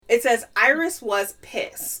It says Iris was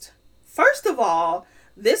pissed. First of all,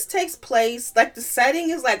 this takes place, like, the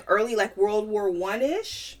setting is, like, early, like, World War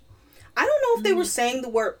I-ish. I don't know if they were saying the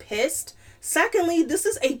word pissed. Secondly, this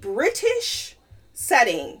is a British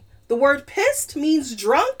setting. The word pissed means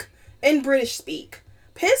drunk in British speak.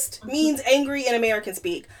 Pissed means angry in American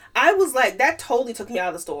speak. I was like, that totally took me out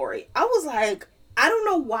of the story. I was like, I don't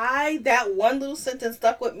know why that one little sentence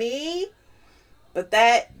stuck with me, but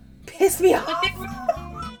that pissed me off.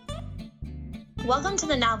 Welcome to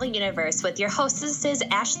the Novel Universe with your hostesses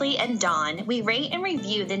Ashley and Dawn. We rate and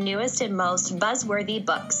review the newest and most buzzworthy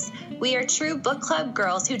books. We are true book club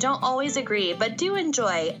girls who don't always agree, but do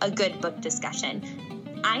enjoy a good book discussion.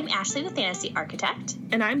 I'm Ashley, the fantasy architect.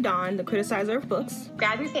 And I'm Dawn, the criticizer of books.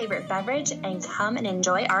 Grab your favorite beverage and come and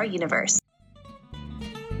enjoy our universe.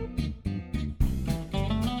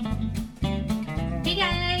 Hey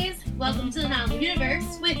guys, welcome to the Novel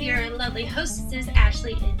Universe with your lovely hostesses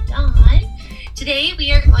Ashley and Dawn. Today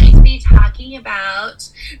we are going to be talking about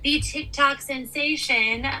the TikTok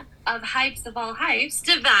sensation of hypes of all hypes,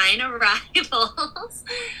 Divine Arrivals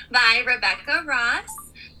by Rebecca Ross.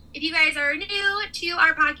 If you guys are new to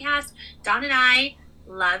our podcast, Dawn and I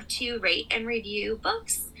love to rate and review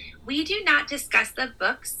books. We do not discuss the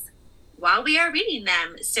books while we are reading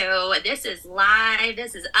them. So this is live,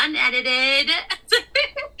 this is unedited.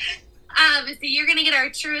 So you're going to get our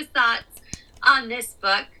truest thoughts on this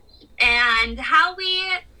book. And how we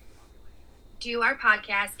do our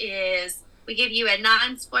podcast is we give you a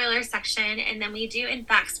non-spoiler section, and then we do, in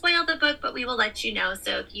fact, spoil the book, but we will let you know.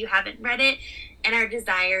 So if you haven't read it and are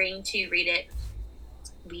desiring to read it,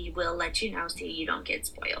 we will let you know so you don't get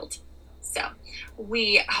spoiled. So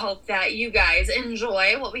we hope that you guys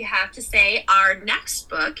enjoy what we have to say. Our next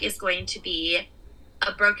book is going to be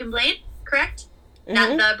A Broken Blade, correct? Mm-hmm.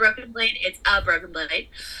 Not The Broken Blade, it's A Broken Blade,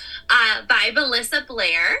 by Melissa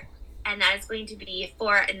Blair. And that is going to be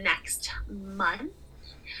for next month.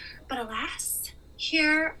 But alas,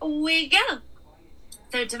 here we go.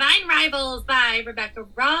 So Divine Rivals by Rebecca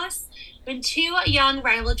Ross. When two young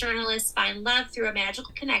rival journalists find love through a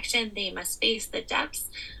magical connection, they must face the depths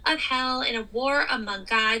of hell in a war among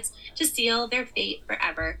gods to seal their fate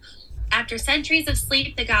forever. After centuries of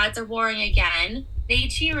sleep, the gods are warring again. The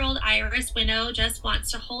 18-year-old Iris Winnow just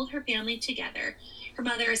wants to hold her family together. Her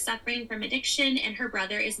mother is suffering from addiction, and her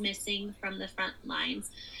brother is missing from the front lines.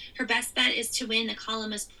 Her best bet is to win a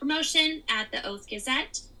columnist promotion at the Oath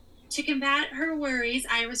Gazette. To combat her worries,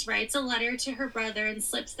 Iris writes a letter to her brother and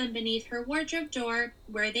slips them beneath her wardrobe door,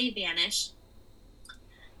 where they vanish.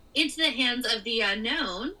 Into the hands of the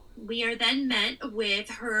unknown, we are then met with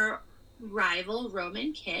her rival,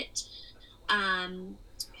 Roman Kit,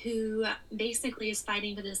 who basically is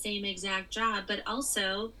fighting for the same exact job, but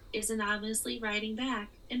also is anonymously writing back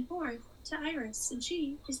and forth to Iris, and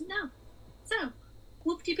she doesn't know. So,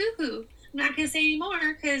 whoop-de-boo-hoo. I'm not going to say any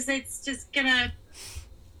more, because it's just going to,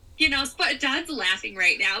 Don's laughing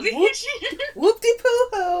right now. Whoop-de-poo-hoo.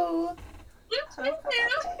 Whoop-de-poo.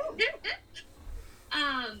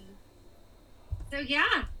 So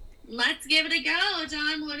yeah. Let's give it a go.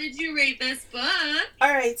 John, what did you rate this book?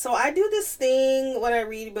 Alright, so I do this thing when I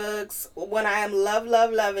read books, when I am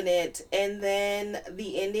loving it, and then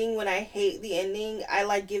the ending, when I hate the ending,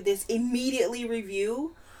 I give this immediately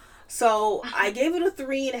review. So I gave it a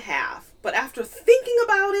 3.5, but after thinking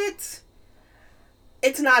about it,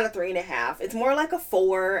 it's not a 3.5. It's more like a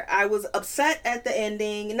 4. I was upset at the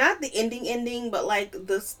ending, not the ending, but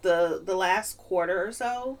the last quarter or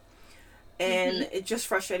so. And it just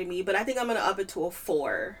frustrated me. But I think I'm going to up it to a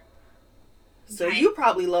 4. So okay. You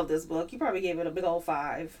probably love this book. You probably gave it a big old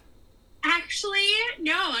 5. Actually,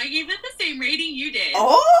 no. I gave it the same rating you did.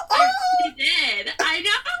 Oh! I really did. I know.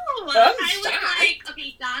 I was like,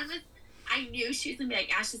 okay, I knew she was going to be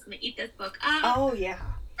like, Ashley's going to eat this book up. Oh, yeah.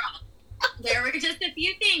 There were just a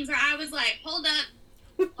few things where I was like, hold up.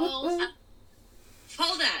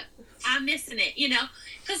 I'm missing it,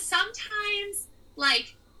 Because sometimes,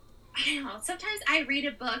 I don't know. Sometimes I read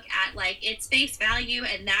a book at its face value,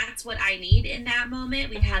 and that's what I need in that moment.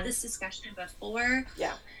 We've had this discussion before.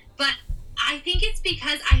 Yeah. But I think it's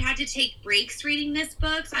because I had to take breaks reading this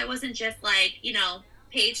book, so I wasn't just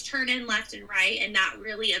page turning left and right and not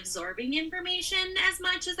really absorbing information as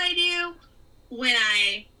much as I do when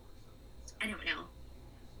I don't know.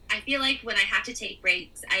 I feel like when I have to take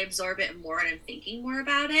breaks, I absorb it more and I'm thinking more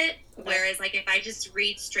about it. Okay. Whereas, if I just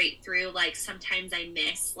read straight through, sometimes I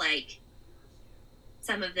miss,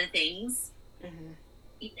 some of the things, and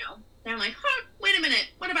I'm like, wait a minute,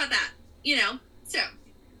 what about that? So,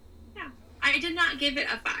 yeah, I did not give it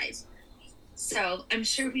a 5. So, I'm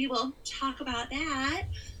sure we will talk about that.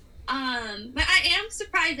 But I am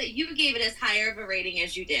surprised that you gave it as higher of a rating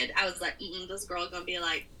as you did. I was like, this girl gonna be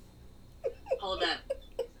like, hold up.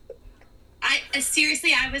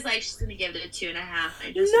 Seriously, I was like, she's gonna give it a 2.5.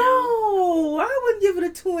 I just know. I wouldn't give it a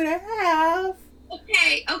 2.5.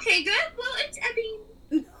 Okay, good. Well,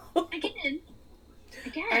 again.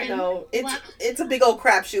 I know. It's a big old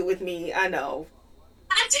crapshoot with me. I know.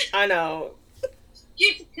 I know.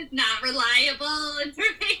 It's not reliable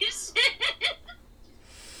information.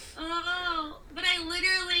 Oh, but I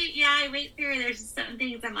literally, I wait through. There's just some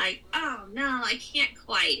things I'm like, oh no, I can't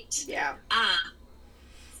quite. Yeah.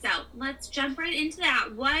 So let's jump right into that.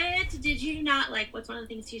 What did you not like? What's one of the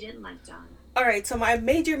things you didn't like, Dawn? All right, so my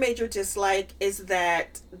major dislike is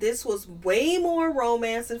that this was way more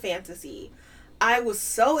romance and fantasy. I was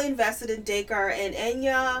so invested in Dakar and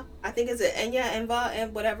Enya. I think it's Enya, Enva,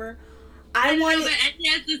 and whatever. I know, but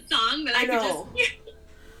Enya's the song that I know. Could just hear.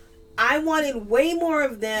 I wanted way more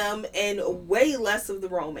of them and way less of the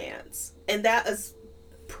romance. And that is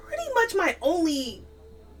pretty much my only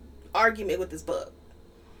argument with this book.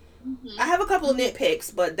 Mm-hmm. I have a couple of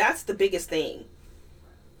nitpicks, but that's the biggest thing.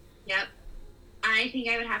 Yep. I think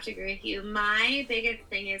I would have to agree with you. My biggest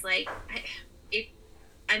thing is like,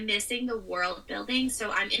 I'm missing the world building.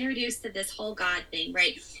 So I'm introduced to this whole God thing,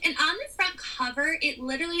 right? And on the front cover, it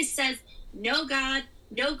literally says, no God,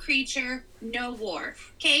 no creature, no war.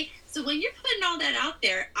 Okay? So when you're putting all that out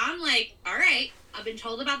there, I'm like, all right, I've been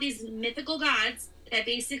told about these mythical gods that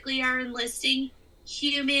basically are enlisting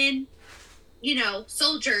human,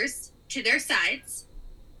 soldiers to their sides.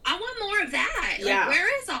 I want more of that. Yeah. Like,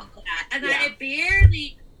 where is all that? And I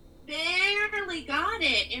barely got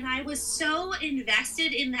it. And I was so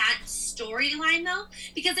invested in that storyline, though,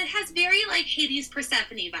 because it has very, like, Hades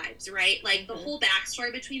Persephone vibes, right? Like, the whole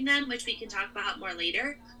backstory between them, which we can talk about more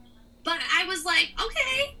later. But I was like,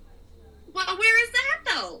 okay, well, where is that,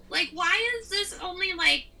 though? Like, why is this only,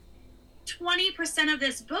 like, 20% of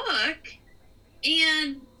this book?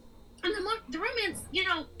 And the romance,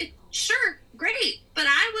 sure, great. But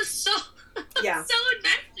I was so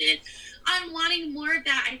invested on wanting more of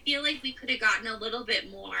that. I feel like we could have gotten a little bit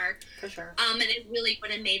more. For sure. And it really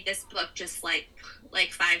would have made this book just like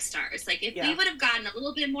 5 stars. Like, if we would have gotten a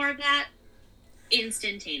little bit more of that,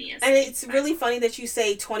 instantaneous. And it's really funny that you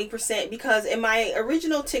say 20%, because in my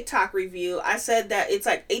original TikTok review, I said that it's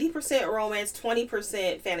like 80% romance,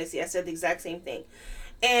 20% fantasy. I said the exact same thing.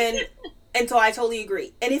 And so I totally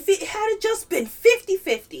agree. And if it had just been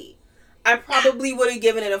 50-50, I probably would have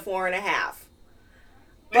given it a 4.5.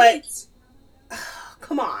 But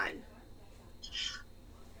come on.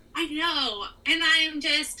 I know. And I'm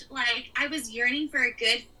just like, I was yearning for a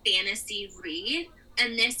good fantasy read,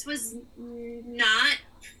 and this was not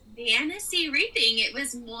fantasy reading. It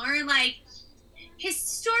was more like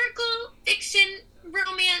historical fiction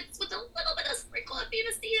romance with a little bit of sprinkle of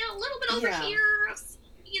fantasy, a little bit over here of,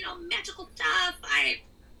 magical stuff.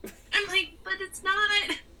 I'm like, but it's not.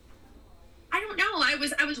 I don't know.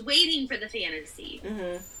 I was waiting for the fantasy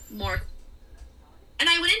more. And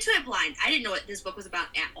I went into it blind. I didn't know what this book was about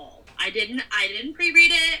at all. I didn't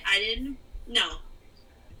pre-read it. No.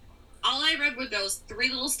 All I read were those 3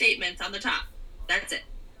 little statements on the top. That's it.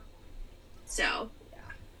 So.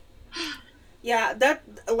 Yeah,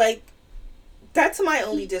 that's my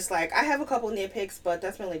only dislike. I have a couple nitpicks, but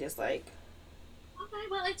that's my only dislike. Okay,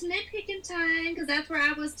 well, it's nitpicking time, because that's where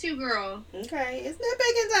I was too, girl. Okay, it's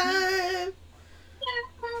nitpicking time.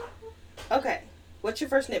 Okay, what's your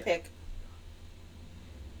first nitpick?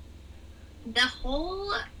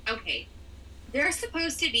 They're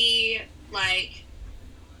supposed to be, like,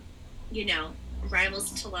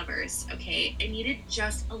 rivals to lovers, okay? I needed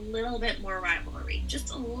just a little bit more rivalry.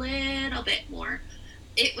 Just a little bit more.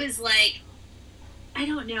 It was like, I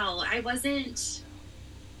don't know, I wasn't...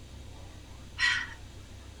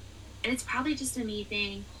 And it's probably just a me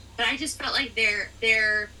thing, but I just felt like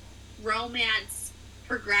their romance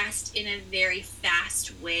progressed in a very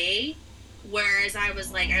fast way, whereas I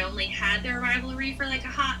was like, I only had their rivalry for like a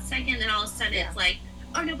hot second, and all of a sudden it's like,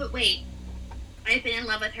 oh no, but wait, I've been in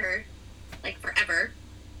love with her like forever.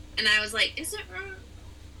 And I was like, is it wrong?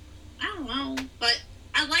 I don't know. But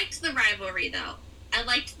I liked the rivalry, though. I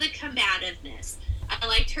liked the combativeness. I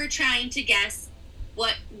liked her trying to guess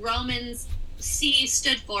what Roman's C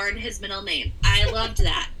stood for in his middle name. I loved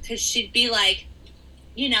that, because she'd be like,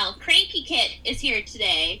 Cranky Kit is here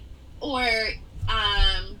today. Or,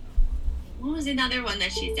 what was another one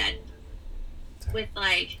that she said? With,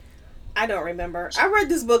 like... I don't remember. I read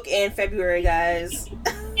this book in February, guys.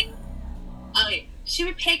 Okay. She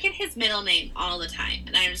would pick in his middle name all the time.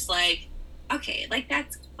 And I was like, okay, like,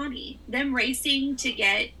 that's funny. Them racing to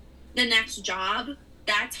get the next job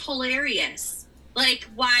That's hilarious. Like,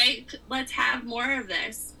 why? Let's have more of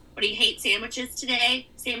this. What, do you hate sandwiches today?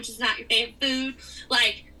 Sandwiches not your favorite food?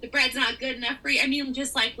 Like, the bread's not good enough for you? I mean,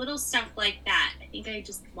 just like little stuff like that. I think I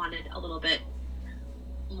just wanted a little bit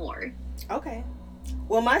more. Okay.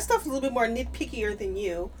 Well, my stuff's a little bit more nitpickier than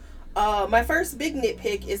you. My first big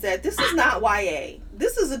nitpick is that this is not YA.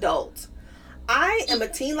 This is adult. I am a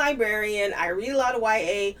teen librarian. I read a lot of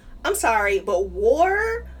YA. I'm sorry, but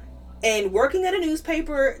war and working at a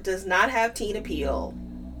newspaper does not have teen appeal.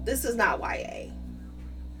 This is not YA.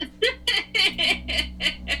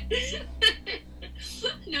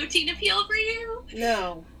 No teen appeal for you?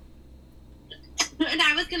 No. And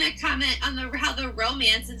I was gonna comment on how the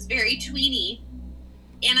romance is very tweeny,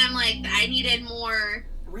 and I'm like, I needed more.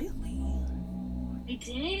 Really? I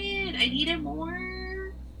did. I needed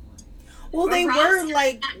more. Well, they were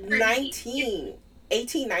like 19,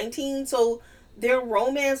 18, 19, so their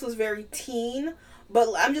romance was very teen. But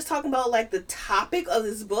I'm just talking about like the topic of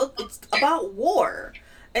this book. It's about war,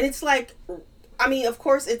 and it's like, I mean, of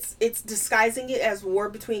course, it's disguising it as war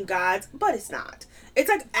between gods, but it's not. It's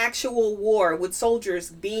like actual war with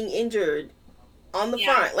soldiers being injured on the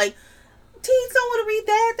front. Like, teens don't want to read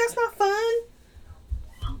that. That's not fun.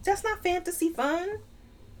 That's not fantasy fun.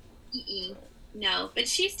 Mm-mm. No, but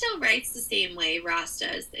she still writes the same way Ross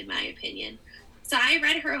does, in my opinion. So I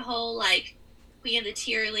read her whole, like, Queen of the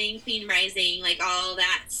Tearling, Queen Rising, like, all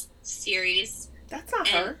that series. That's not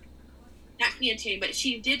her. Not Queen of the Tearling, but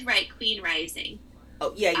she did write Queen Rising.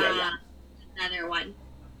 Oh, yeah. Another one.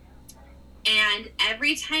 And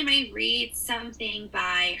every time I read something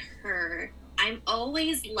by her, I'm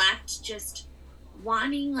always left just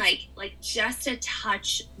wanting, like just a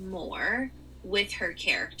touch more with her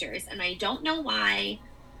characters. And I don't know why,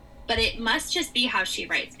 but it must just be how she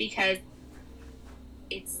writes, because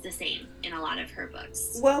it's the same in a lot of her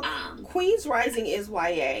books. Well, Queen's Rising is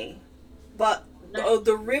YA, but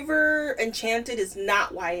the River Enchanted is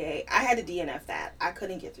not YA. I had to DNF that. I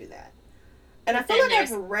couldn't get through that. And I feel like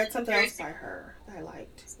I've read something else by her that I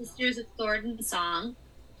liked. Sisters of Sword and Song.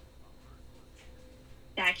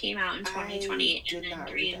 That came out in 2020. And then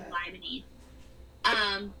Green Limony.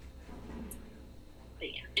 But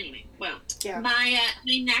yeah, anyway. Well, my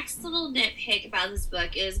next little nitpick about this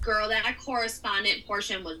book is, girl, that correspondent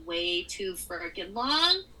portion was way too freaking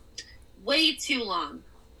long. Way too long.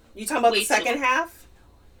 You talking about the second half?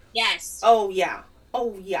 Yes. Oh, yeah.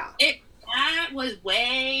 Oh, yeah. That was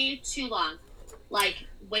way too long. Like,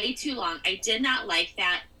 way too long. I did not like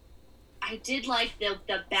that. I did like the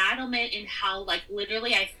battlement and how, like,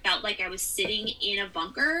 literally I felt like I was sitting in a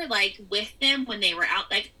bunker, like, with them when they were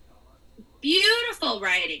out. Like, beautiful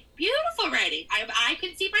writing. Beautiful writing. I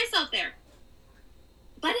could see myself there.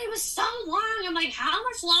 But it was so long. I'm like, how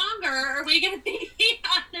much longer are we going to be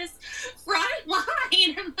on this front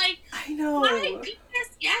line? I'm like, I know. My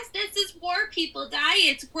goodness, yes, this is war. People die.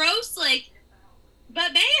 It's gross. Like,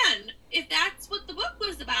 but man, if that's what the book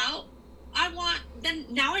was about, then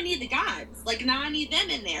now I need the gods. Like, now I need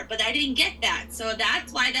them in there. But I didn't get that. So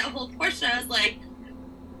that's why that whole portion, I was like.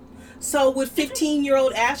 So would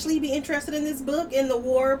 15-year-old Ashley be interested in this book, in the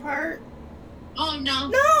war part? Oh,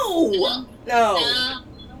 no. No.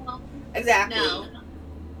 Exactly.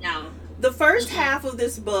 No. The first half of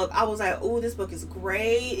this book, I was like, "Oh, this book is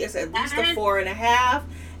great. It's at least a 4.5."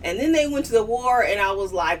 And then they went to the war, and I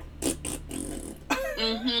was like,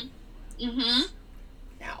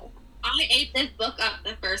 No. I ate this book up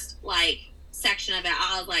the first section of it.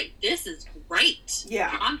 I was like, "This is great.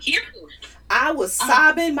 Yeah, I'm here for it." I was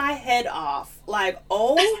sobbing my head off, like,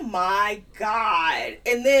 "Oh my god!"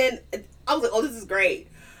 And then I was like, "Oh, this is great,"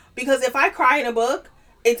 because if I cry in a book,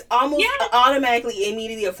 it's almost automatically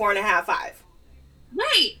immediately a 4.5, 5.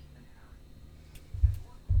 Right.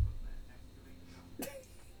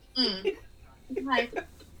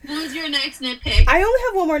 What was your next nitpick? I only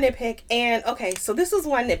have one more nitpick, and okay, so this is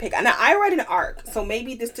one nitpick. Now, I read an arc, so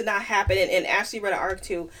maybe this did not happen, and Ashley read an arc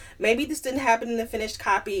too. Maybe this didn't happen in the finished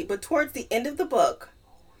copy, but towards the end of the book,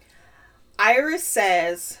 Iris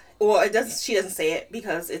says, well, she doesn't say it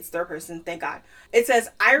because it's third person, thank God. It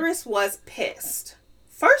says Iris was pissed.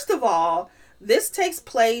 First of all, this takes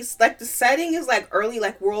place, like, the setting is like early,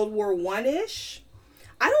 like World War I-ish.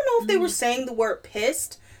 I don't know if they were saying the word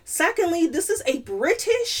pissed. Secondly, this is a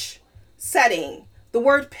British setting. The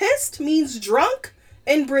word pissed means drunk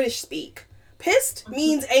in British speak. Pissed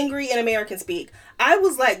means angry in American speak. I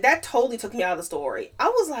was like, that totally took me out of the story. I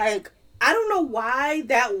was like, I don't know why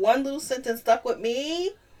that one little sentence stuck with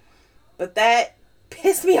me, but that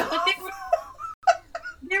pissed me off.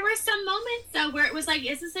 There were some moments though where it was like,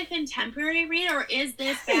 is this a contemporary read or is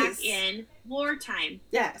this back in wartime?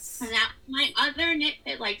 Yes. And that my other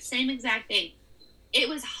nitpick, like same exact thing. It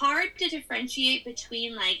was hard to differentiate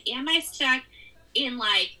between like, am I stuck in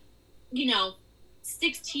like,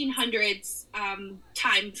 1600s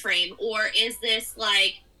time frame, or is this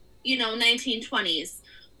like, 1920s?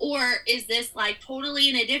 Or is this like totally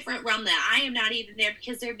in a different realm that I am not even there?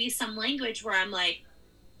 Because there'd be some language where I'm like,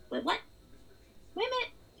 wait, what? Wait a minute.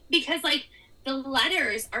 Because like the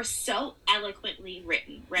letters are so eloquently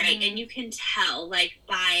written, right? And you can tell like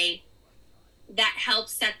by that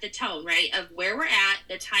helps set the tone, right? Of where we're at,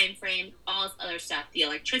 the time frame, all this other stuff, the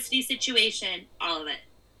electricity situation, all of it.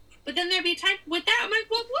 But then there'd be time with that, I'm like,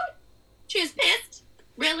 what? She was pissed.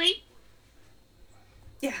 Really?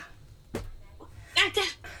 Yeah.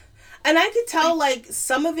 And I could tell, like,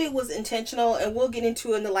 some of it was intentional, and we'll get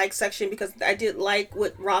into it in the like section, because I did like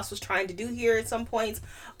what Ross was trying to do here at some points,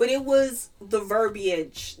 but it was the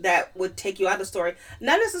verbiage that would take you out of the story.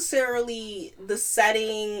 Not necessarily the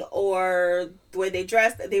setting or the way they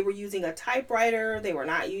dressed. They were using a typewriter. They were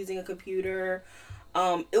not using a computer.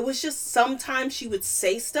 It was just sometimes she would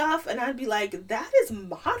say stuff, and I'd be like, that is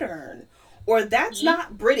modern. Or that's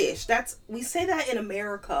not British. We say that in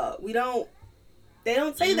America. They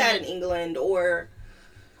don't say that in England. Or,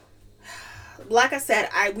 like I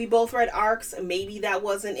said, we both read ARCs. Maybe that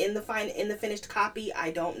wasn't in the finished copy.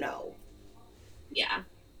 I don't know. Yeah,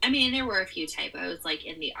 I mean, there were a few typos like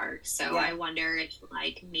in the ARC, so I wonder if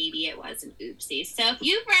like maybe it was an oopsie. So if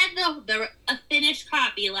you've read a finished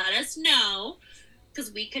copy, let us know,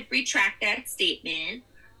 because we could retract that statement.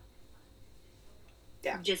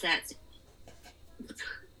 Yeah, just that.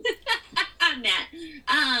 On that.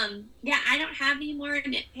 Yeah, I don't have any more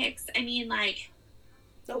nitpicks. I mean, like,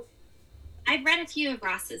 nope. I've read a few of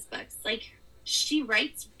Ross's books. Like, she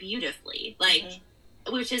writes beautifully, like,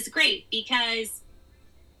 which is great because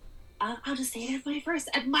I'll just say it as my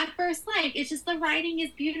first like. It's just the writing is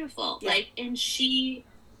beautiful, like, and she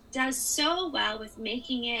does so well with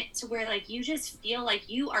making it to where like you just feel like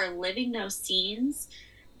you are living those scenes.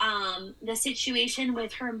 The situation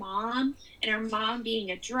with her mom and her mom being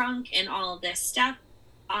a drunk and all of this stuff,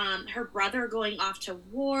 her brother going off to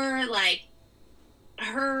war, like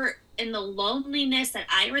her and the loneliness that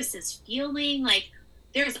Iris is feeling, like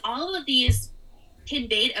there's all of these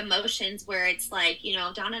conveyed emotions where it's like,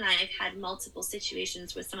 Dawn and I have had multiple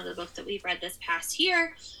situations with some of the books that we've read this past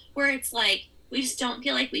year where it's like we just don't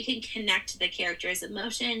feel like we can connect to the characters'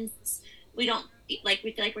 emotions. We feel like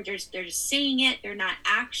they're just saying it. They're not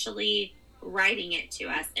actually writing it to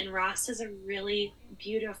us. And Ross does a really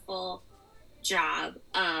beautiful job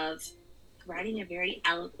of writing a very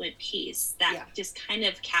eloquent piece that just kind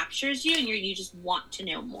of captures you, and you just want to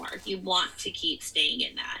know more. You want to keep staying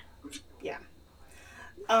in that. Yeah.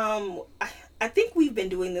 I think we've been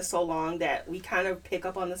doing this so long that we kind of pick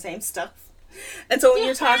up on the same stuff. And so when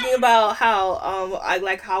you're talking about how I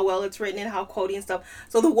like how well it's written and how quotey and stuff.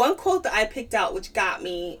 So the one quote that I picked out which got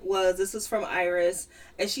me was, this is from Iris,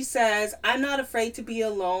 and she says, "I'm not afraid to be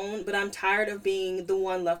alone, but I'm tired of being the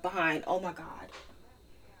one left behind." Oh my God.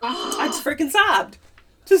 I just freaking sobbed.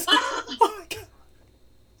 Just oh my God.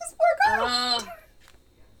 This poor girl.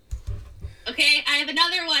 Okay, I have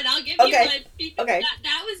another one. I'll give you one because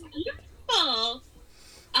that was beautiful.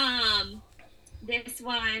 This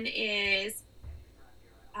one is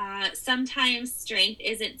sometimes strength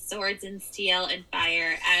isn't swords and steel and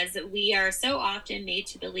fire, as we are so often made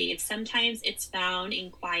to believe. Sometimes it's found in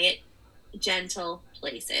quiet, gentle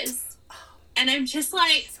places. And I'm just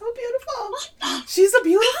like, so beautiful. She's a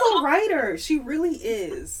beautiful writer. She really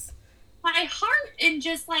is. My heart, and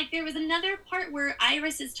just like there was another part where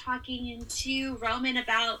Iris is talking to Roman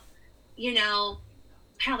about,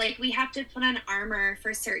 how like we have to put on armor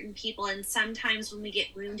for certain people, and sometimes when we get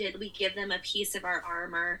wounded we give them a piece of our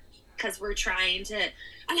armor because we're trying to, and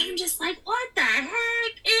I'm just like, what the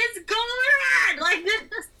heck is going on? Like, this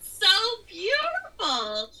is so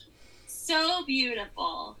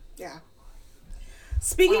beautiful. Yeah.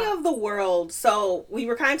 Speaking of the world, so we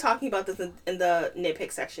were kind of talking about this in the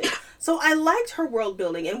nitpick section. So I liked her world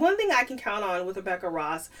building, and one thing I can count on with Rebecca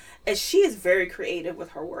Ross is she is very creative with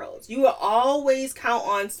her worlds. You will always count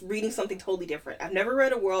on reading something totally different. I've never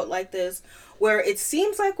read a world like this where it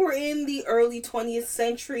seems like we're in the early 20th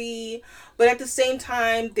century, but at the same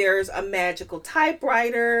time there's a magical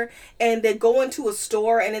typewriter, and they go into a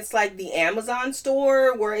store and it's like the Amazon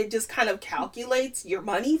store where it just kind of calculates your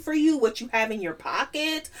money for you, what you have in your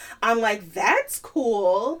pocket. I'm like, that's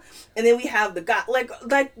cool. And then we have the guy, like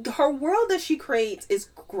her world that she creates is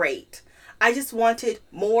great. I just wanted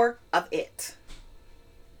more of it.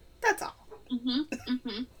 That's all.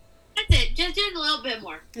 That's it. Just a little bit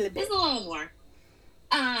more. A little bit. Just a little more.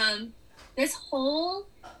 This whole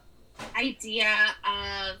idea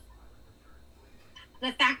of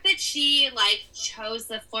the fact that she like chose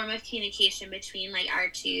the form of communication between like our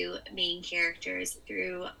two main characters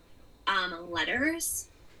through letters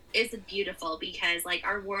is beautiful, because like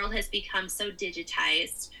our world has become so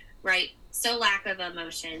digitized, right? So lack of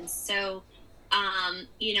emotions. So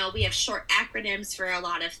you know, we have short acronyms for a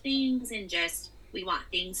lot of things, and just we want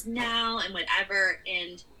things now and whatever.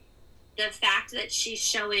 And the fact that she's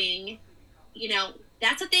showing, you know,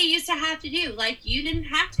 that's what they used to have to do. Like, you didn't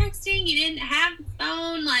have texting, you didn't have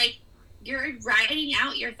phone, like, you're writing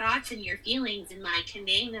out your thoughts and your feelings and like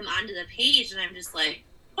conveying them onto the page. And I'm just like,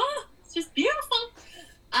 oh, it's just beautiful.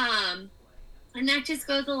 And that just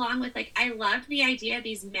goes along with like, I love the idea of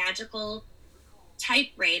these magical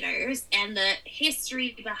typewriters and the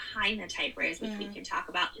history behind the typewriters, which we can talk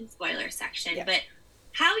about in spoiler section. Yeah. But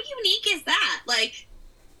how unique is that? Like,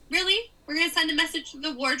 really? We're going to send a message to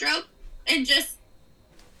the wardrobe and just,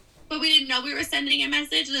 but we didn't know we were sending a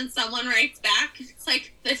message, and then someone writes back. It's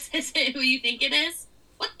like, this isn't who you think it is?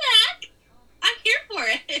 What the heck? I'm here for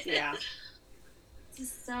it. Yeah. This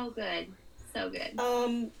is so good. So good.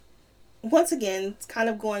 Once again, it's kind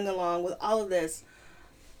of going along with all of this.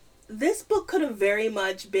 This book could have very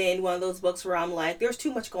much been one of those books where I'm like, there's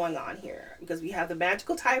too much going on here. Because we have the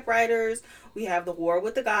magical typewriters, we have the war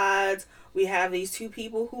with the gods, we have these two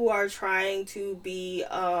people who are trying to be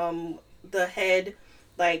the head,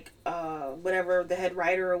 like, whatever, the head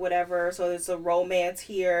writer or whatever. So there's a romance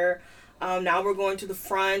here. Now we're going to the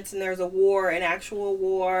front, and there's a war, an actual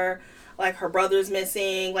war. Like, her brother's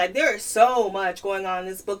missing. Like, there is so much going on in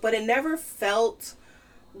this book, but it never felt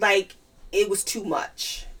like it was too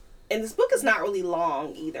much. And this book is not really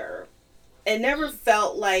long either. It never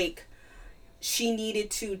felt like she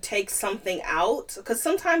needed to take something out. Because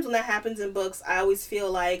sometimes when that happens in books, I always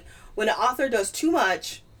feel like when an author does too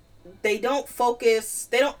much, they don't focus.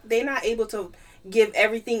 They're not able to give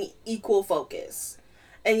everything equal focus.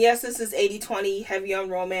 And yes, this is 80-20, heavy on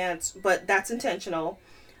romance, but that's intentional.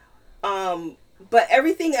 But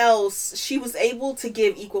everything else, she was able to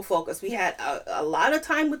give equal focus. We had a lot of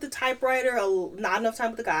time with the typewriter, not enough time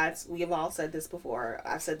with the gods. We have all said this before.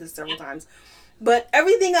 I've said this several times. But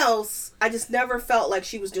everything else, I just never felt like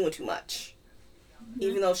she was doing too much.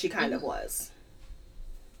 Even though she kind of was.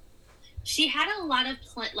 She had a lot of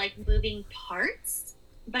like moving parts,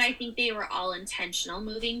 but I think they were all intentional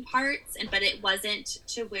moving parts. But it wasn't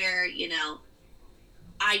to where, you know,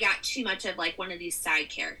 I got too much of like one of these side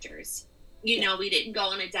characters. You know, we didn't go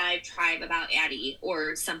on a diatribe about Addie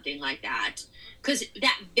or something like that. Because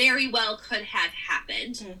that very well could have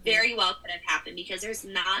happened. Mm-hmm. Very well could have happened, because there's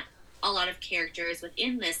not a lot of characters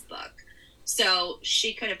within this book. So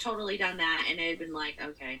she could have totally done that, and it had been like,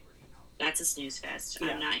 okay, that's a snooze fest.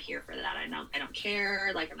 Yeah. I'm not here for that. I don't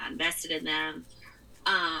care. Like, I'm not invested in them.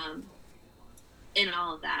 And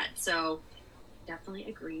all of that. So definitely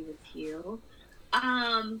agree with you.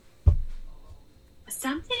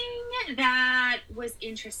 Something that was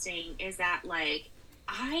interesting is that, like,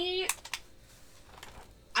 I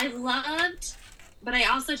loved, but I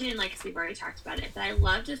also didn't like, because we've already talked about it, but I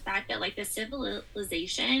loved the fact that, like, the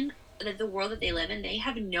civilization, that the world that they live in, they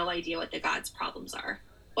have no idea what the gods' problems are,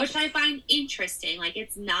 which I find interesting. Like,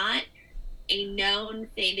 it's not a known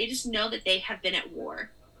thing. They just know that they have been at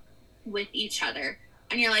war with each other.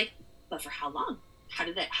 And you're like, but for how long? How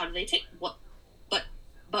do they take, what,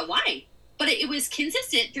 but why? But it was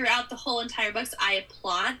consistent throughout the whole entire book. So I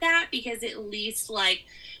applaud that, because at least, like,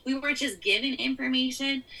 we weren't just given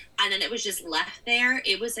information and then it was just left there.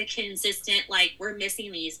 It was a consistent, like, we're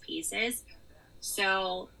missing these pieces.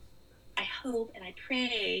 So I hope and I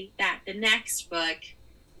pray that the next book,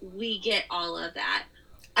 we get all of that.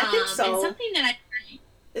 I think so. And something that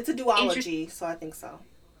it's a duology, so I think so.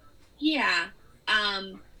 Yeah.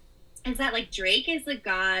 Is that, like, Drake is the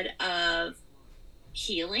god of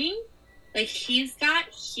healing. Like, he's got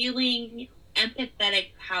healing,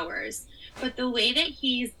 empathetic powers. But the way that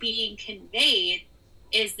he's being conveyed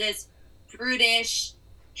is this brutish,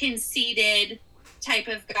 conceited type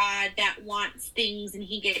of god that wants things and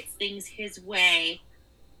he gets things his way.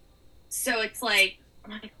 So it's like,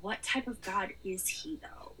 I'm like, what type of god is he,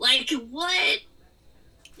 though? Like, what?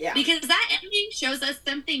 Yeah. Because that ending shows us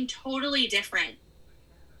something totally different.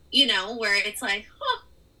 You know, where it's like, huh,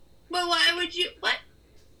 but why would you, what?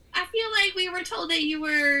 I feel like we were told that you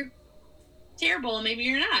were terrible. Maybe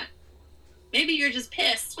you're not. Maybe you're just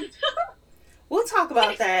pissed. We'll talk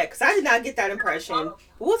about that, because I did not get that impression.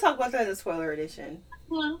 We'll talk about that in the spoiler edition.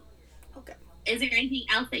 Well, okay. Is there anything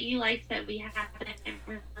else that you like that we haven't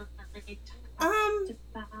really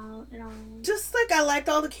about at all? Just like I liked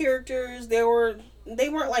all the characters. They weren't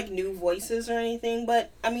like new voices or anything,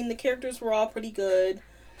 but I mean the characters were all pretty good.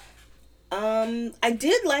 I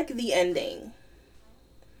did like the ending.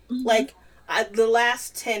 Mm-hmm. Like the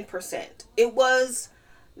last 10%. It was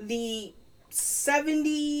the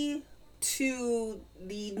 70 to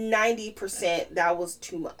the 90% that was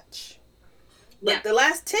too much. But the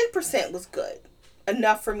last 10% was good.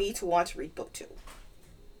 Enough for me to want to read book 2.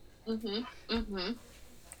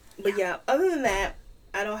 But yeah, other than that,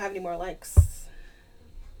 I don't have any more likes.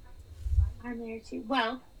 I'm there too.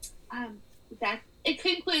 Well, it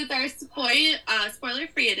concludes our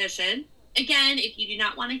spoiler-free edition. Again, if you do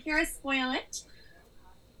not want to hear us spoil it,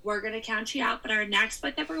 we're going to count you out. But our next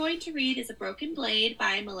book that we're going to read is A Broken Blade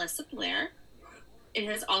by Melissa Blair. It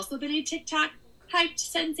has also been a TikTok hyped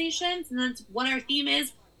sensation, and that's what our theme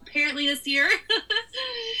is apparently this year.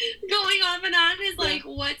 Going off and on is like,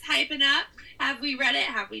 what's hyping up? Have we read it?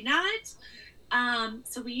 Have we not?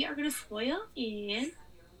 So we are going to spoil in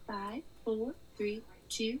 5, 4, 3,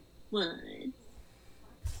 2, 1.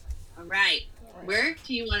 All right. Where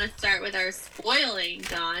do you want to start with our spoiling,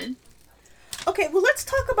 Dawn? Okay, well, let's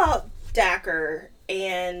talk about Dacker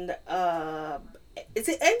and, is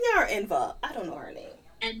it Enya or Enva? I don't know her name.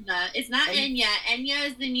 Enva. It's not Enya. Enya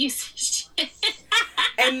is the musician.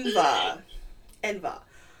 Enva.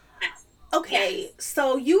 Yes. Okay, yes.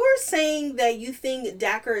 So you were saying that you think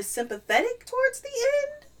Dacker is sympathetic towards the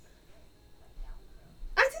end?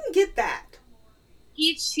 I didn't get that.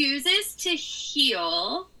 He chooses to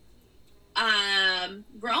heal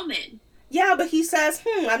Roman. Yeah, but he says,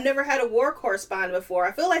 I've never had a war correspondent before.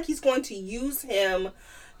 I feel like he's going to use him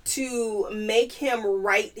to make him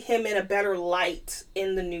write him in a better light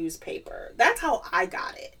in the newspaper. That's how I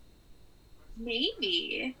got it.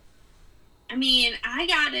 Maybe. I mean, I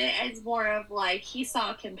got it as more of like he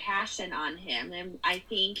saw compassion on him. And I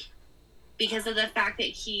think because of the fact that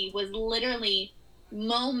he was literally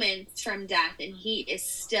moments from death and he is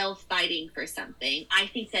still fighting for something, I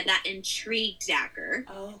think that intrigued Dacker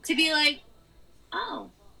to be like, oh,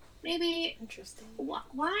 maybe interesting.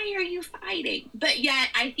 Why are you fighting? But yet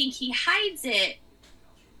I think he hides it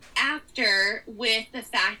after with the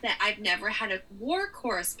fact that I've never had a war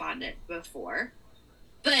correspondent before.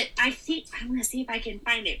 But I think I'm going to see if I can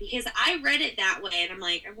find it because I read it that way and I'm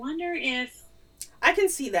like, I wonder if I can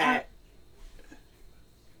see that.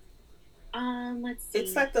 Let's see.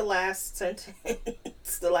 It's like the last sentence,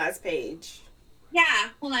 the last page. Yeah,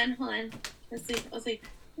 hold on. Let's see.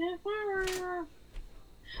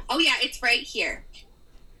 Oh yeah, it's right here.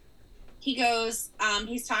 He goes,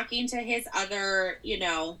 he's talking to his other,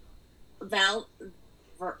 Valrample.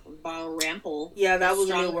 Yeah, that was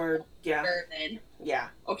a new word. Yeah. Bourbon. Yeah.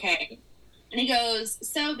 Okay. And he goes,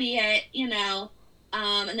 so be it,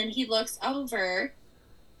 and then he looks over.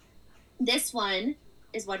 This one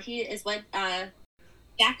is what Dacker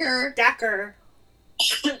Dacker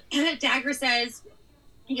says.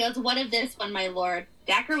 He goes, what of this one, my lord?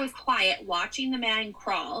 Dacker was quiet, watching the man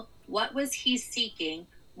crawl. What was he seeking?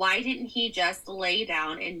 Why didn't he just lay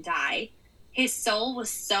down and die? His soul was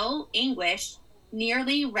so anguished,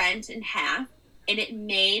 nearly rent in half, and it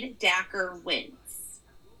made Dacker wince.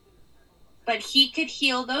 But he could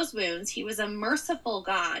heal those wounds. He was a merciful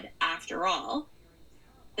God, after all.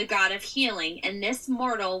 The God of healing, and this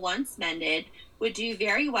mortal, once mended, would do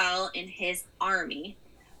very well in his army.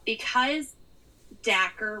 Because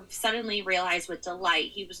Dacker suddenly realized with delight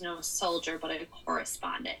he was no soldier but a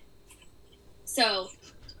correspondent. So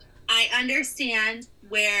I understand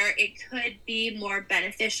where it could be more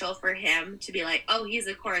beneficial for him to be like, oh, he's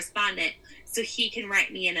a correspondent, so he can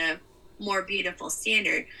write me in a more beautiful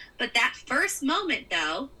standard. But that first moment,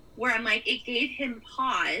 though, where I'm like, it gave him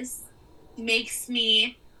pause, makes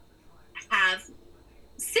me have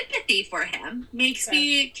sympathy for him, makes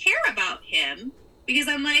me care about him, because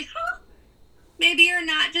I'm like, maybe you're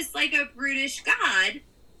not just like a brutish god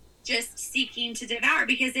just seeking to devour,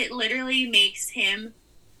 because it literally makes him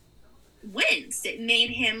wince. It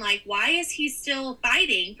made him like, why is he still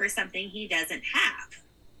fighting for something he doesn't have?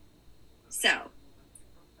 So.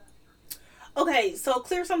 Okay, so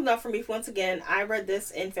clear something up for me once again. I read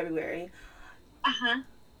this in February.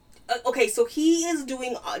 Okay, so he is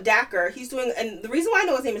doing Dacker. He's doing, and the reason why I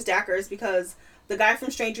know his name is Dacker is because the guy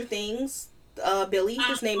from Stranger Things, Billy,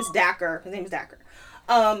 his name is Dacker.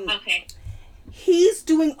 Okay. He's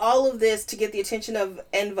doing all of this to get the attention of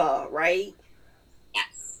Enva, right?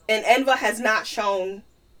 Yes. And Enva has not shown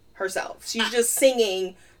herself. She's just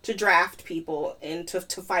singing to draft people and to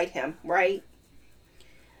fight him, right?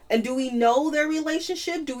 And do we know their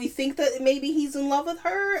relationship? Do we think that maybe he's in love with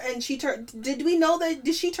her? And did we know that,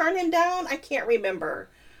 did she turn him down? I can't remember.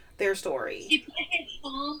 their story. She put his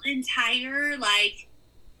whole entire like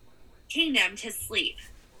kingdom to sleep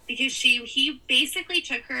because he basically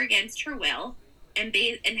took her against her will and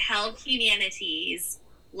held humanity's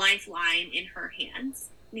lifeline in her hands.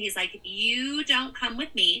 And he's like, if you don't come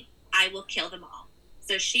with me, I will kill them all.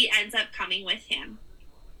 So she ends up coming with him.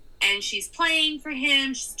 And she's playing for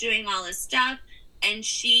him. She's doing all this stuff. And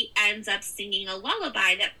she ends up singing a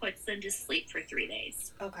lullaby that puts them to sleep for 3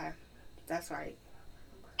 days. Okay. That's right.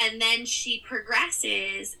 And then she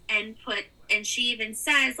progresses and she even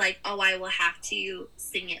says, like, oh, I will have to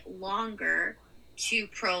sing it longer to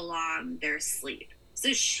prolong their sleep.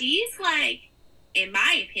 So she's like, in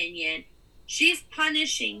my opinion, she's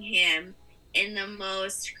punishing him in the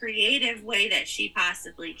most creative way that she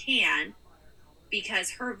possibly can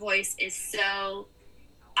because her voice is so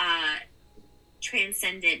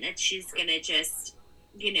transcendent that she's going to just,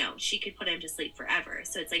 she could put him to sleep forever.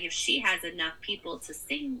 So it's like if she has enough people to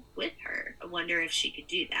sing with her, I wonder if she could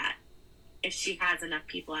do that. If she has enough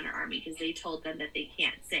people on her army, because they told them that they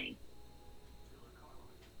can't sing.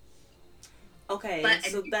 Okay,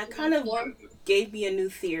 so that kind of gave me a new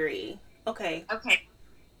theory. Okay, I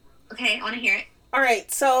want to hear it. All right,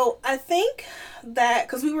 so I think that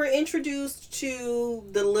because we were introduced to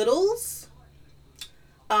the Littles,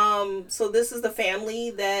 so this is the family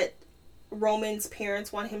that Roman's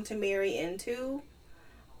parents want him to marry into.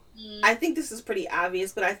 I think this is pretty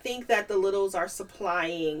obvious, but I think that the Littles are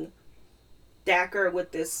supplying Dacker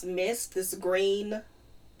with this mist, this green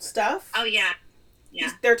stuff. Oh, yeah.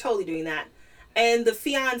 They're totally doing that. And the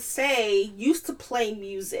fiancé used to play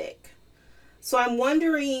music. So I'm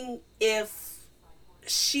wondering if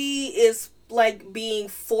she is like being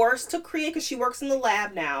forced to create, because she works in the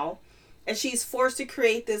lab now, and she's forced to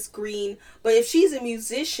create this green. But if she's a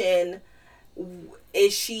musician,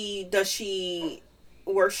 does she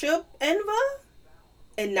worship Enva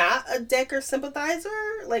and not a Decker sympathizer?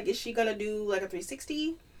 Like, is she gonna do like a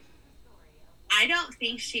 360? I don't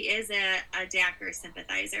think she is a Dacker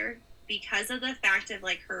sympathizer because of the fact of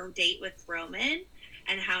like her date with Roman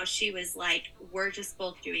and how she was like, we're just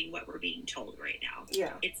both doing what we're being told right now.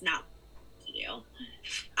 Yeah. It's not what to do.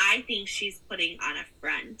 I think she's putting on a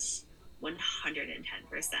front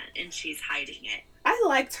 110% and she's hiding it. I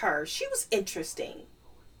liked her. She was interesting.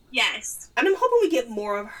 Yes. And I'm hoping we get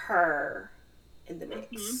more of her in the mix.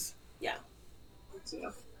 Mm-hmm. Yeah. Me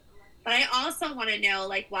too. But I also want to know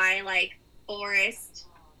like why like Forrest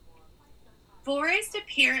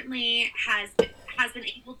apparently has been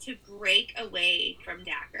able to break away from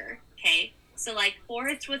Dacker. Okay, so like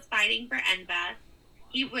Forrest was fighting for Enva,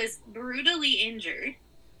 he was brutally injured,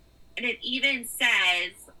 and it even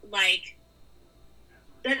says like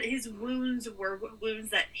that his wounds were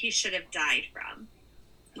wounds that he should have died from,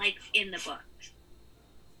 like in the book,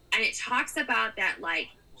 and it talks about that like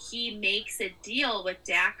he makes a deal with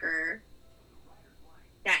Dacker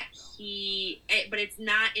that but it's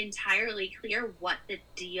not entirely clear what the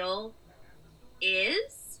deal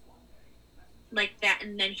is like that,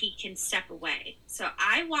 and then he can step away. So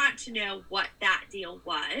I want to know what that deal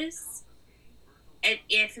was, and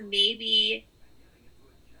if maybe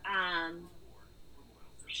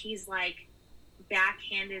he's like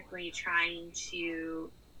backhandedly trying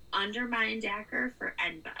to undermine Dacker for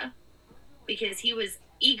Enva because he was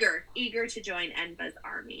eager to join Enva's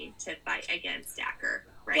army to fight against Dacker.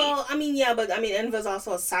 Right. Well, I mean, yeah, but I mean, Enva's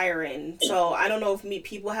also a siren, so I don't know if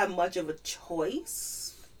people have much of a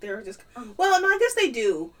choice. They're just, well, no, I guess they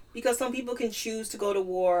do, because some people can choose to go to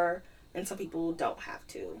war, and some people don't have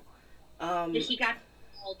to. But he got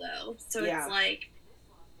all though, so yeah. It's like,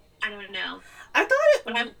 I don't know. I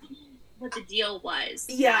thought what the deal was.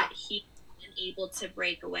 Yeah. That he wasn't able to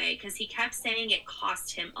break away, because he kept saying it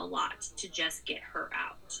cost him a lot to just get her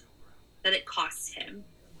out. That it cost him.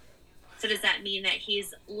 So does that mean that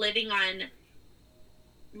he's living on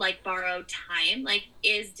like borrowed time? Like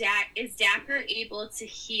is Dacker able to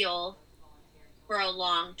heal for a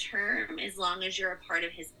long term as long as you're a part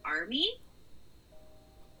of his army?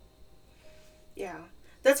 Yeah.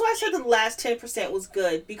 That's why I said the last 10% was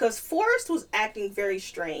good, because Forrest was acting very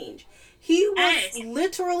strange. He was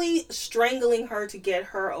literally strangling her to get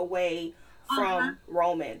her away from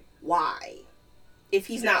Roman. Why? If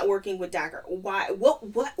he's not working with Dacker, why?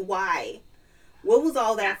 Why? What was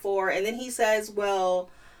all that for? And then he says, well,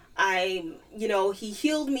 he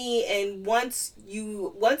healed me, and once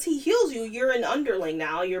he heals you, you're an underling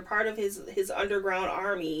now. You're part of his underground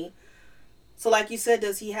army. So like you said,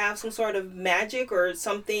 does he have some sort of magic or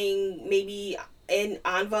something? Maybe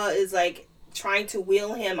Anva is like trying to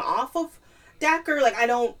wheel him off of Dacker. Like, I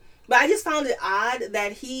don't, But I just found it odd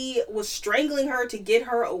that he was strangling her to get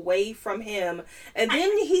her away from him. And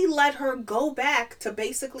then he let her go back to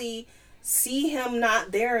basically see him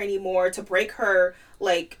not there anymore to break her,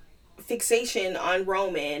 like, fixation on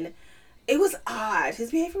Roman. It was odd.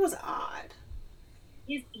 His behavior was odd.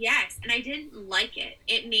 Yes, and I didn't like it.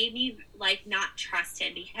 It made me, like, not trust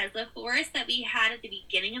him, because the Forrest that we had at the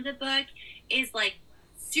beginning of the book is, like,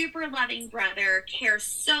 super loving brother, cares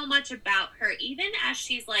so much about her, even as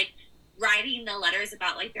she's, like, writing the letters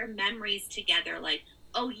about, like, their memories together, like,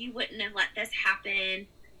 oh, you wouldn't have let this happen,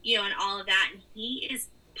 you know, and all of that. And he is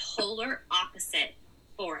polar opposite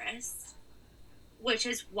Forrest, which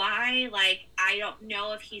is why, like, I don't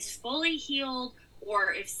know if he's fully healed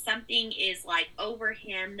or if something is, like, over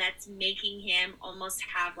him that's making him almost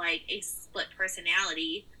have, like, a split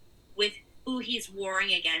personality with who he's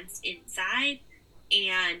warring against inside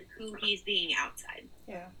and who he's being outside.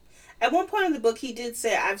 Yeah. At one point in the book, he did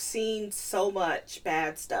say, I've seen so much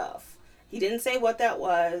bad stuff. He didn't say what that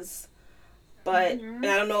was, but, and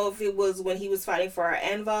I don't know if it was when he was fighting for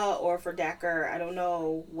Enva or for Decker. I don't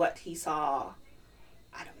know what he saw.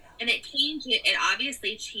 I don't know. And it changed it. It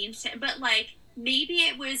obviously changed it. But, like, maybe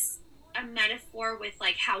it was a metaphor with,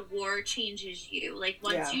 like, how war changes you. Like,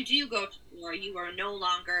 once you do go to war, you are no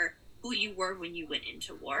longer who you were when you went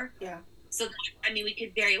into war. Yeah. So, I mean, we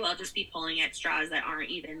could very well just be pulling at straws that aren't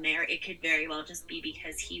even there. It could very well just be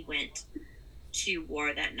because he went to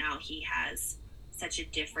war that now he has such a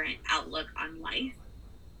different outlook on life.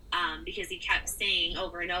 Because he kept saying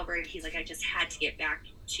over and over, he's like, I just had to get back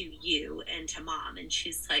to you and to Mom. And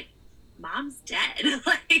she's like, Mom's dead.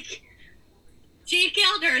 Like, she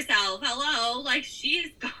killed herself. Hello. Like,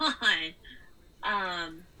 she's gone.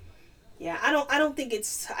 Yeah, I don't think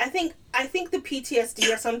it's, I think the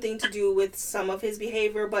PTSD has something to do with some of his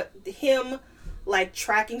behavior, but him, like,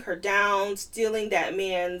 tracking her down, stealing that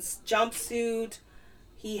man's jumpsuit,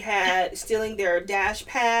 he had stealing their dash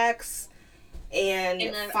packs,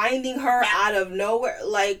 and finding her out of nowhere.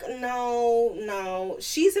 Like, no.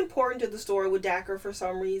 She's important to the story with Dacker for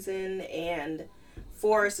some reason, and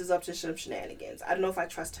Forrest is up to some shenanigans. I don't know if I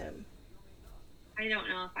trust him. I don't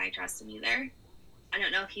know if I trust him either. I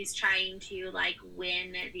don't know if he's trying to, like,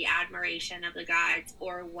 win the admiration of the gods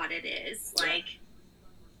or what it is. Like,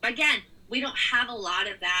 again, we don't have a lot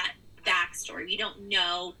of that backstory. We don't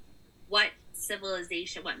know what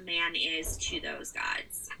civilization, what man is to those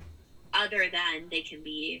gods, other than they can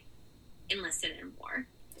be enlisted in war.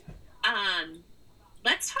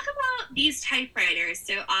 Let's talk about these typewriters.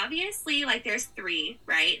 So obviously, like, there's 3,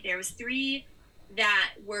 right? There was 3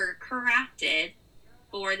 that were crafted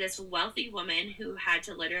for this wealthy woman who had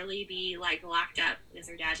to literally be, like, locked up because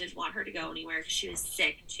her dad didn't want her to go anywhere because she was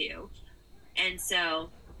sick too. And so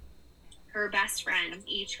her best friends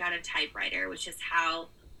each got a typewriter, which is how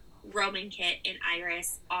Roman Kit and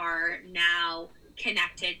Iris are now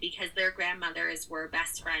connected, because their grandmothers were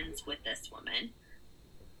best friends with this woman.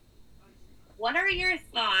 What are your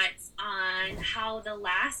thoughts on how the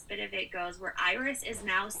last bit of it goes, where Iris is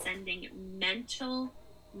now sending mental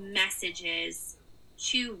messages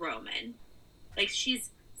to Roman? Like, she's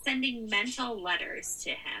sending mental letters to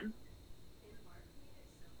him.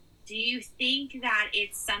 Do you think that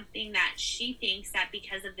it's something that she thinks that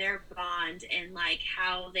because of their bond and, like,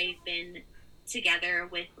 how they've been together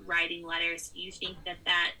with writing letters, do you think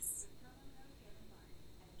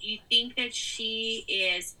that she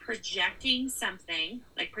is projecting something,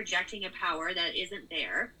 like projecting a power that isn't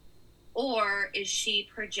there? Or is she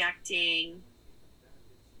projecting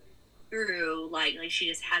through, like she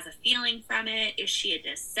just has a feeling from it? Is she a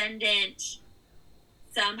descendant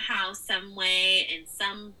somehow, some way, in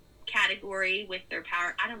some category with their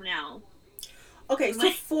power? I don't know. Okay,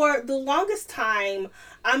 so for the longest time,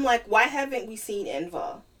 I'm like, why haven't we seen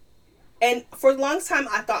Enva? And for the longest time,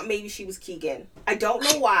 I thought maybe she was Keegan. I don't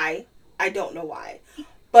know why.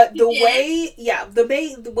 But the way, the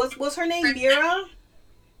maid, was her name Mira?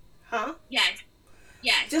 Huh? Yes.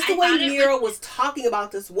 Just the way Mira was talking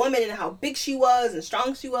about this woman and how big she was and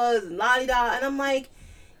strong she was and la-di-da. And I'm like,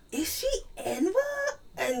 is she Enva?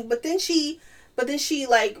 And but then she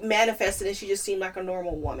like manifested and she just seemed like a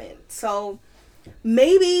normal woman. So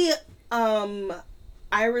maybe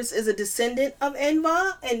Iris is a descendant of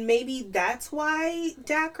Enva, and maybe that's why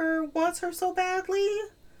Dacker wants her so badly,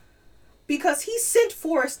 because he sent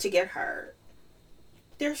Forrest to get her.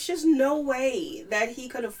 There's just no way that he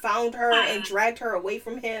could have found her and dragged her away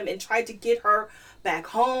from him and tried to get her back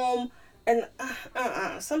home. And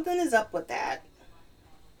something is up with that.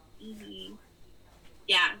 Mm-hmm.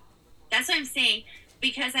 Yeah, that's what I'm saying.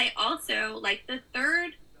 Because I also, like, the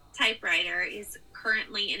third typewriter is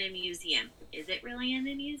currently in a museum. Is it really in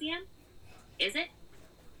a museum? Is it?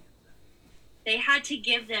 They had to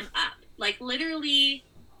give them up. Like, literally,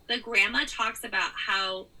 the grandma talks about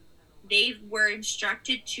how they were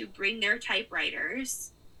instructed to bring their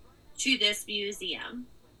typewriters to this museum.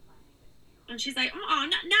 And she's like, oh,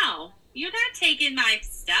 no, you're not taking my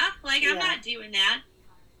stuff. Like, I'm not doing that.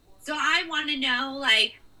 So I want to know,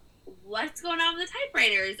 like, what's going on with the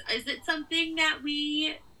typewriters? Is it something that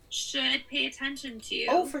we should pay attention to?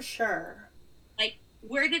 Oh, for sure. Like,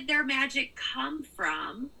 where did their magic come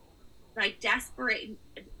from? Like, desperate,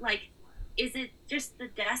 like, is it just the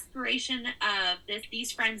desperation of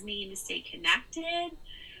these friends needing to stay connected?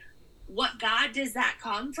 What god does that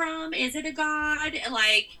come from? Is it a god?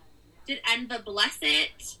 Like, did Enva bless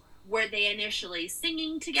it? Were they initially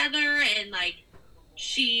singing together and, like,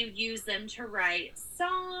 she used them to write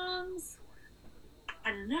songs?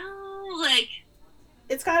 I don't know. Like,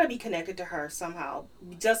 it's got to be connected to her somehow,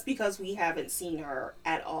 just because we haven't seen her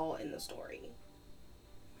at all in the story.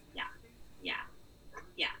 Yeah.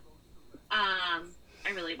 I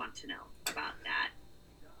really want to know about that.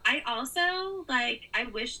 I also, like, I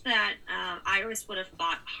wish that Iris would have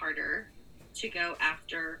fought harder to go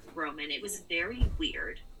after Roman. It was very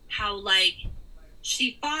weird how, like,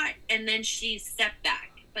 she fought and then she stepped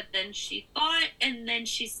back, but then she fought and then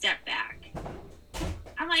she stepped back.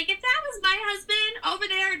 I'm like, if that was my husband over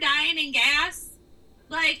there dying in gas,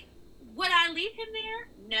 like, would I leave him there?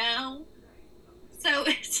 No. So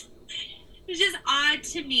it's just odd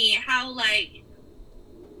to me how, like,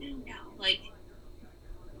 I don't know, like,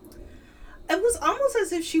 it was almost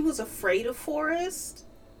as if she was afraid of Forrest,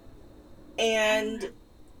 and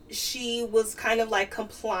she was kind of like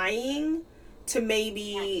complying to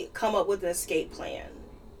maybe come up with an escape plan.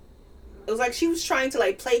 It was like she was trying to,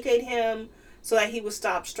 like, placate him so that he would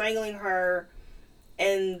stop strangling her,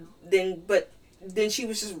 and then she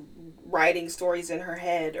was just writing stories in her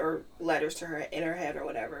head, or letters to her in her head, or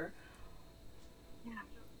whatever.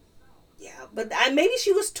 Yeah, but maybe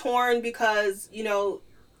she was torn because,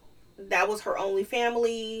 that was her only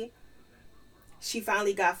family. She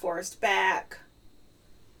finally got Forrest back,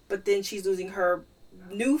 but then she's losing her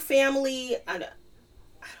new family. I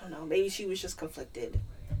don't know. Maybe she was just conflicted.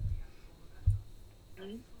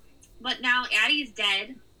 But now Addie's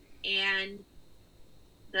dead, and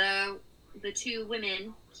the two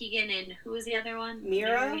women, Keegan and who was the other one?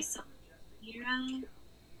 Mira.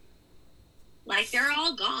 Like, they're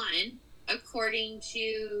all gone, according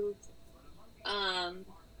to,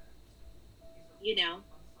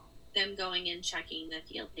 them going and checking the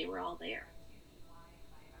field. They were all there.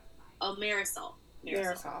 Oh, Marisol.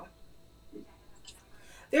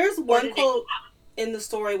 There's one quote in the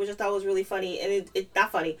story which I thought was really funny, and it's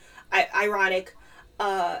not funny, ironic.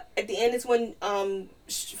 At the end is when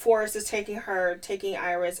Forrest is taking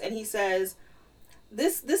Iris, and he says,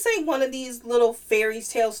 This ain't one of these little fairy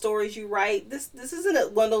tale stories you write. This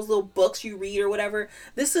isn't one of those little books you read or whatever.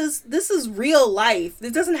 This is real life.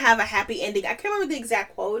 This doesn't have a happy ending. I can't remember the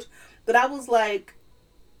exact quote, but I was like,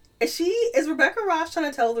 is Rebecca Ross trying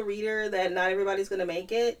to tell the reader that not everybody's gonna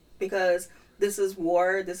make it, because this is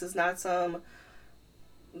war. This is not some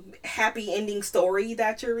happy ending story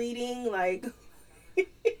that you're reading. Like,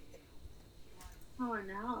 oh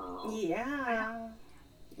no. Yeah.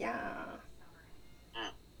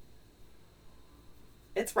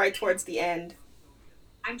 It's right towards the end.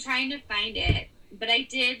 I'm trying to find it, but I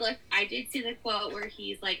did see the quote where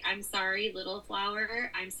he's like, I'm sorry, little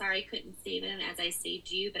flower. I'm sorry I couldn't save him as I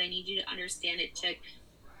saved you, but I need you to understand it took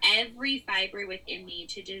every fiber within me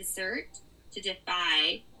to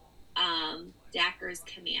defy Dacre's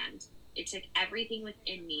command. It took everything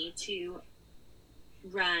within me to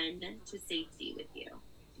run to safety with you.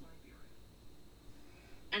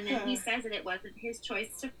 And then he says that it wasn't his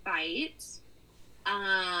choice to fight.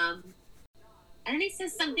 And then he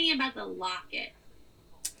says something about the locket.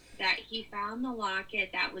 That he found the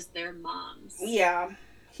locket that was their mom's. Yeah.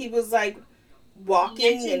 He was, like,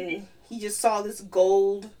 walking and he just saw this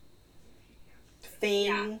gold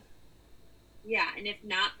thing. Yeah, and if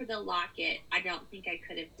not for the locket, I don't think I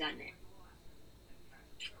could have done it.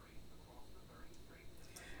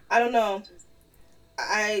 I don't know.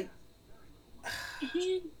 I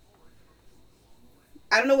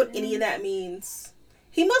don't know what any of that means.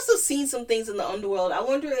 He must have seen some things in the underworld. I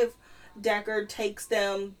wonder if Dacre takes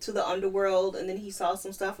them to the underworld and then he saw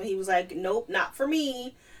some stuff and he was like, nope, not for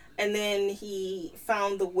me. And then he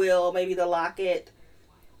found the will, maybe the locket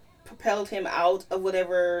propelled him out of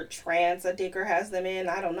whatever trance that Dacre has them in.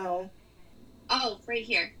 I don't know. Oh, right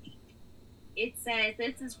here. it says,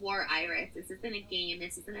 "This is War, Iris. This isn't a game.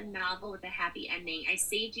 This isn't a novel with a happy ending. I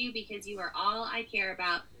saved you because you are all I care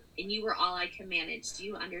about, and you were all I can manage. Do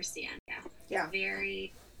you understand?" Yeah. Yeah.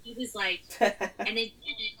 Very. He was like, and then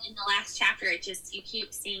in the last chapter, it just, you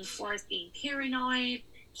keep seeing Forrest being paranoid.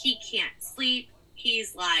 He can't sleep.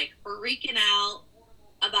 He's like freaking out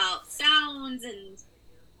about sounds and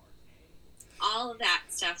all of that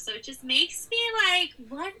stuff. So it just makes me like,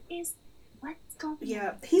 what's going on?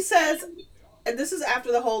 Yeah. He says, and this is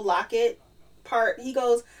after the whole locket part, he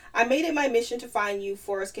goes, "I made it my mission to find you,"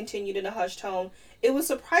 Forrest continued in a hushed tone. "It was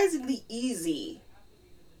surprisingly easy.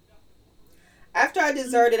 After I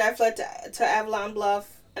deserted, I fled to Avalon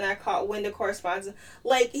Bluff, and I caught wind of correspondence."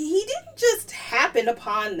 Like, he didn't just happen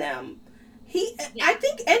upon them. I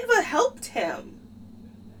think Enva helped him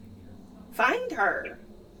find her.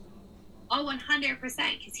 Oh,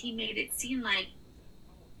 100%, because he made it seem like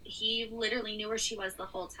he literally knew where she was the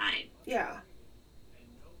whole time. Yeah.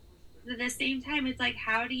 At the same time, it's like,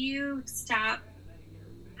 how do you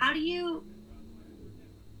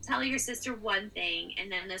tell your sister one thing,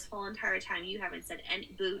 and then this whole entire time you haven't said any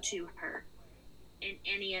boo to her in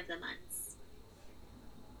any of the months?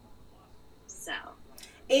 So.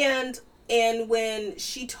 And when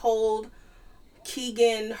she told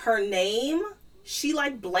Keegan her name, she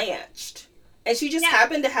like blanched. And she just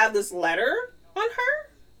happened to have this letter on her?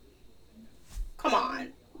 Come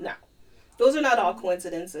on. No. Those are not all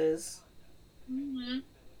coincidences. Mm-hmm.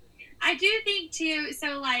 I do think too,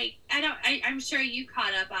 so like, I'm sure you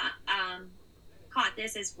caught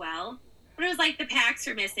this as well. But it was like the packs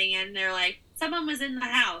are missing and they're like, someone was in the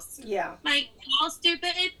house. Yeah. Like, all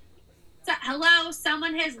stupid. So, hello,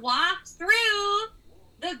 someone has walked through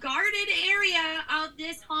the guarded area of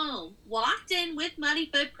this home. Walked in with muddy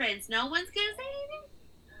footprints. No one's gonna say anything.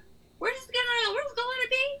 Where's it gonna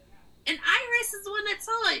be? And Iris is the one that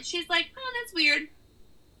saw it. She's like, oh, that's weird.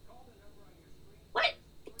 What?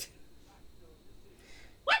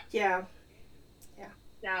 Yeah.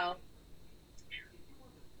 So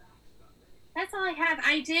that's all I have.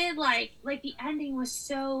 I did like the ending was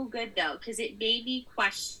so good though, because it made me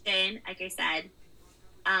question, like I said,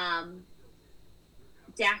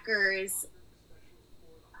 Dacker's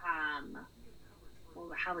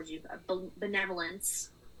how would you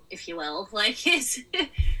benevolence, if you will, like his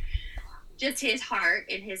just his heart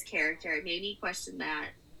and his character. It made me question that.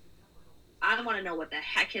 I want to know what the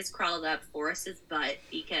heck has crawled up Forrest's butt,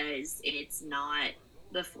 because it's not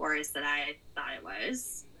the Forrest that I thought it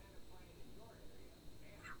was.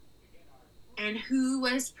 And who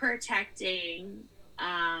was protecting,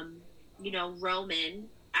 Roman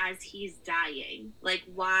as he's dying? Like,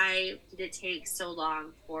 why did it take so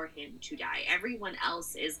long for him to die? Everyone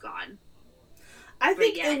else is gone. I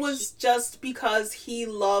think it was just because he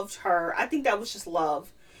loved her. I think that was just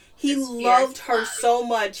love. He loved her so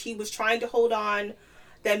much. He was trying to hold on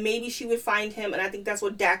that maybe she would find him. And I think that's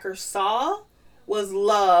what Dacker saw, was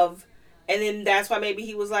love. And then that's why maybe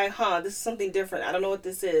he was like, this is something different. I don't know what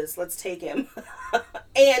this is. Let's take him.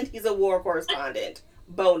 And he's a war correspondent.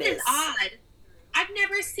 Bonus. It's odd. I've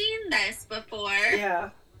never seen this before.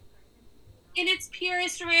 Yeah. In its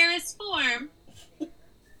purest, rarest form.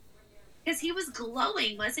 Because he was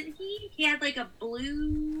glowing, wasn't he? He had like a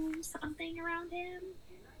blue something around him.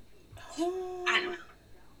 I don't know.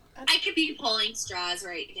 I could be pulling straws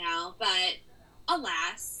right now, but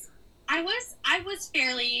alas, I was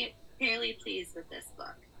fairly pleased with this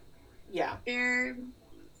book. Yeah. Very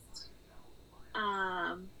pleased.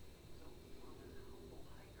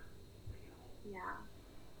 Yeah.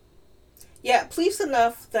 Yeah, pleased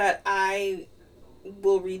enough that I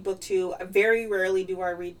will read book 2. Very rarely do I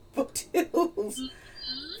read book 2. Mm-hmm.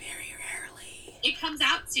 Very rarely. It comes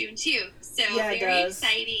out soon too, so yeah, very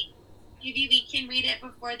exciting. Maybe we can read it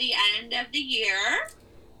before the end of the year.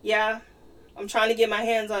 Yeah. I'm trying to get my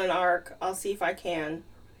hands on an arc. I'll see if I can.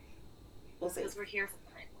 We'll see. Because we're here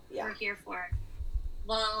for it. Yeah. We're here for it.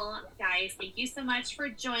 Well, guys, thank you so much for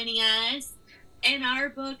joining us in our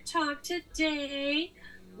book talk today.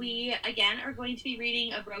 We, again, are going to be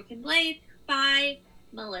reading A Broken Blade by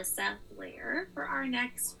Melissa Blair for our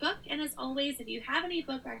next book. And as always, if you have any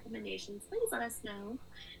book recommendations, please let us know.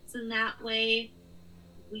 So that way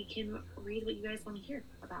we can read what you guys want to hear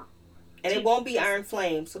about. And it won't be Iron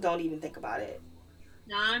Flame, so don't even think about it.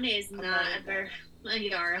 Don is not a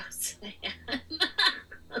Yaros fan.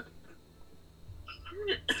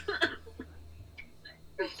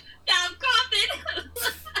 Now I'm coughing.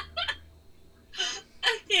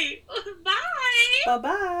 Okay, bye.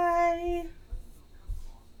 Bye-bye.